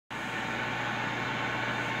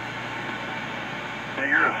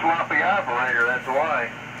You're a sloppy operator, that's why.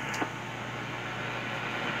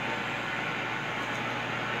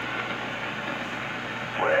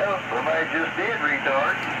 Well, somebody just did,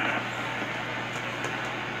 retard.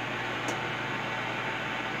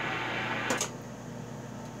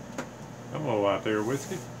 Hello out there,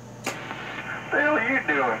 Whiskey. What the hell are you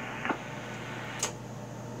doing?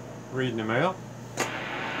 Reading the mail?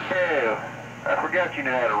 Yeah, I forgot you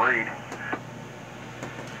knew how to read.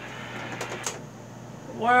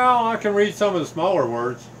 Well, I can read some of the smaller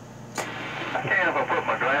words. I can if I put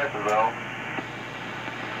my glasses on.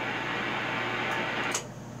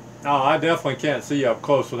 No, I definitely can't see up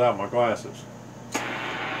close without my glasses.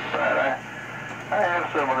 Right, I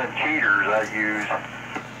have some of them cheaters I use.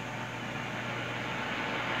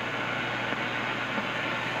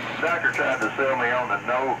 The doctor tried to sell me on the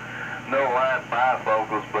no line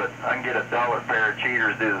bifocals, but I can get $1 pair of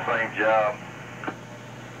cheaters to do the same job.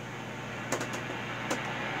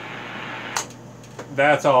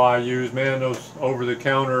 That's all I use, man, those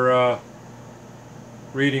over-the-counter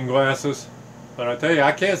reading glasses. But I tell you,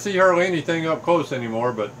 I can't see hardly anything up close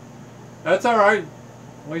anymore, but that's all right.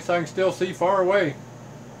 At least I can still see far away.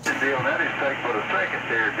 The deal on that is take but a second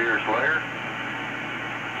there, dear Slayer.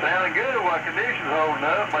 Sounding good while conditions holding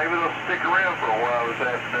up. Maybe they'll stick around for a while this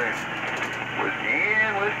afternoon. Whiskey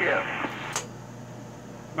in, whiskey out.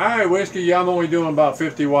 All right, Whiskey, yeah, I'm only doing about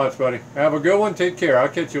 50 watts, buddy. Have a good one. Take care. I'll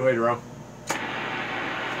catch you later on. Good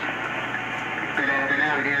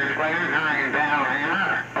afternoon, dear Slayer. I am down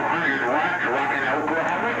here. 100 watts, walking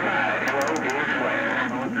Oklahoma side. Hello, dear Slayer. I don't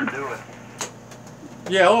know what they're doing.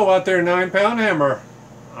 Yeah, hello out there, 9-pound hammer.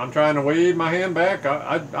 I'm trying to wave my hand back.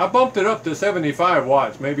 I bumped it up to 75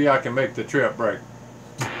 watts. Maybe I can make the trip break.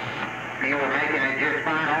 You were making it just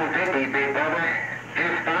fine on 50, big brother.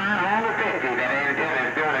 Just fine on the 50. That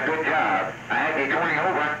antenna's doing a good job. I had you 20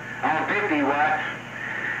 over on 50 watts.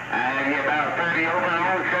 I had you about 30 over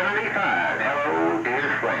on 75. Hello,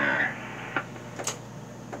 dear Slayer.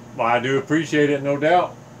 Well, I do appreciate it, no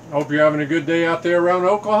doubt. Hope you're having a good day out there around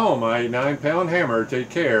Oklahoma. A 9-pound hammer. Take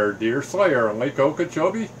care. Dear Slayer on Lake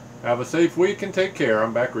Okeechobee. Have a safe week and take care.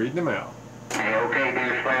 I'm back reading them out. Hey, okay,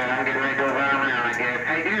 dear Slayer. I'm getting ready to go around I guess.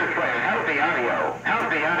 Hey, dear Slayer, how's the audio? How's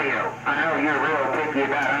the audio? I know you're real picky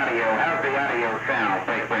about audio. How's the audio sound?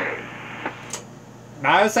 Quick.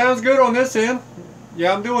 Nah, it sounds good on this end.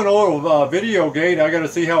 Yeah, I'm doing a little video gate. I got to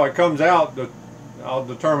see how it comes out. I'll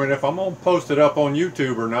determine if I'm going to post it up on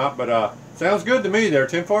YouTube or not. But sounds good to me there, 10-4.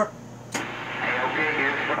 Hey, okay,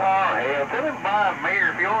 dear Slayer. Oh, hell, tell him buy a meter.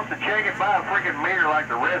 If he wants to check it, buy a freaking meter like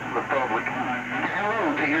the rest of the public.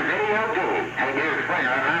 Hello to your video, too. Hey, dear Slayer,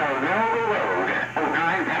 I'm out on the road. Oh,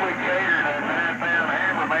 nine, quick trader and a 9-pound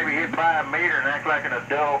hammer. Maybe he'd buy a meter and act like an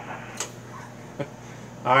adult.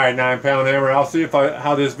 All right, 9-pound hammer. I'll see if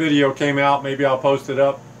how this video came out. Maybe I'll post it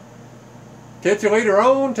up. Catch you later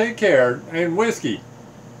on. Take care. And Whiskey.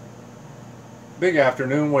 Big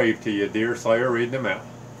afternoon wave to you, dear Slayer. Reading them out.